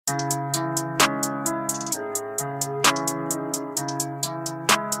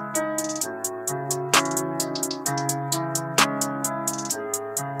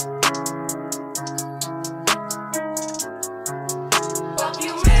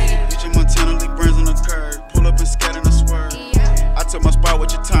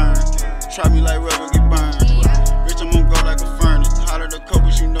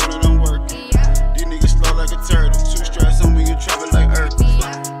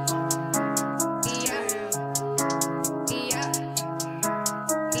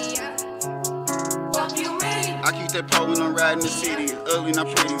just pole when I'm riding the city. It's ugly, not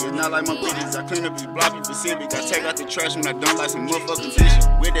pretty, it's not like my bitches. I clean up his block, be Pacific. I take out the trash when I don't like some motherfucking tissue.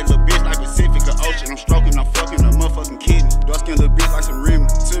 With that little bitch like Pacific or Ocean. I'm stroking, I'm fucking a motherfucking kidney. Dark skin little bitch like some Remy.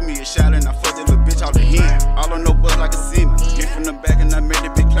 Took me a shot and I fucked that little bitch out the hand. All on no buzz like a semi. Get from the back and I made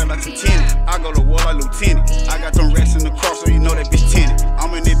that bitch clap like some tennis. I go to war like lieutenant. I got them racks in the cross, so you know that bitch tenant.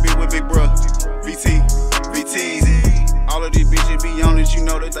 I'm in this bitch with big bruh. VTs. All of these bitches be on it, you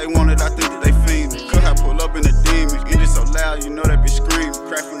know that they want it, I think that they fiend. Could I pull up in the demon, it is so loud, you know that bitch scream.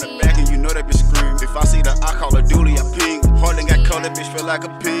 Crack from the back and you know that bitch scream. If I see the I call her duty, I ping. Hardly got cold, that bitch feel like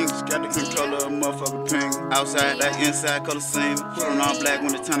a ping. Got the controller of a motherfucker ping. Outside, like inside, color same. Put on all black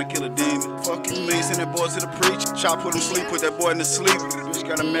when it's time to kill a demon. Fuck you, man, send that boy to the preacher. Chop, put him sleep, put that boy in the sleep. Bitch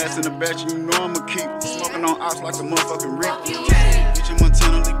got a mask in the back, you know I'ma keep. Smoking on ops like a motherfucking reek.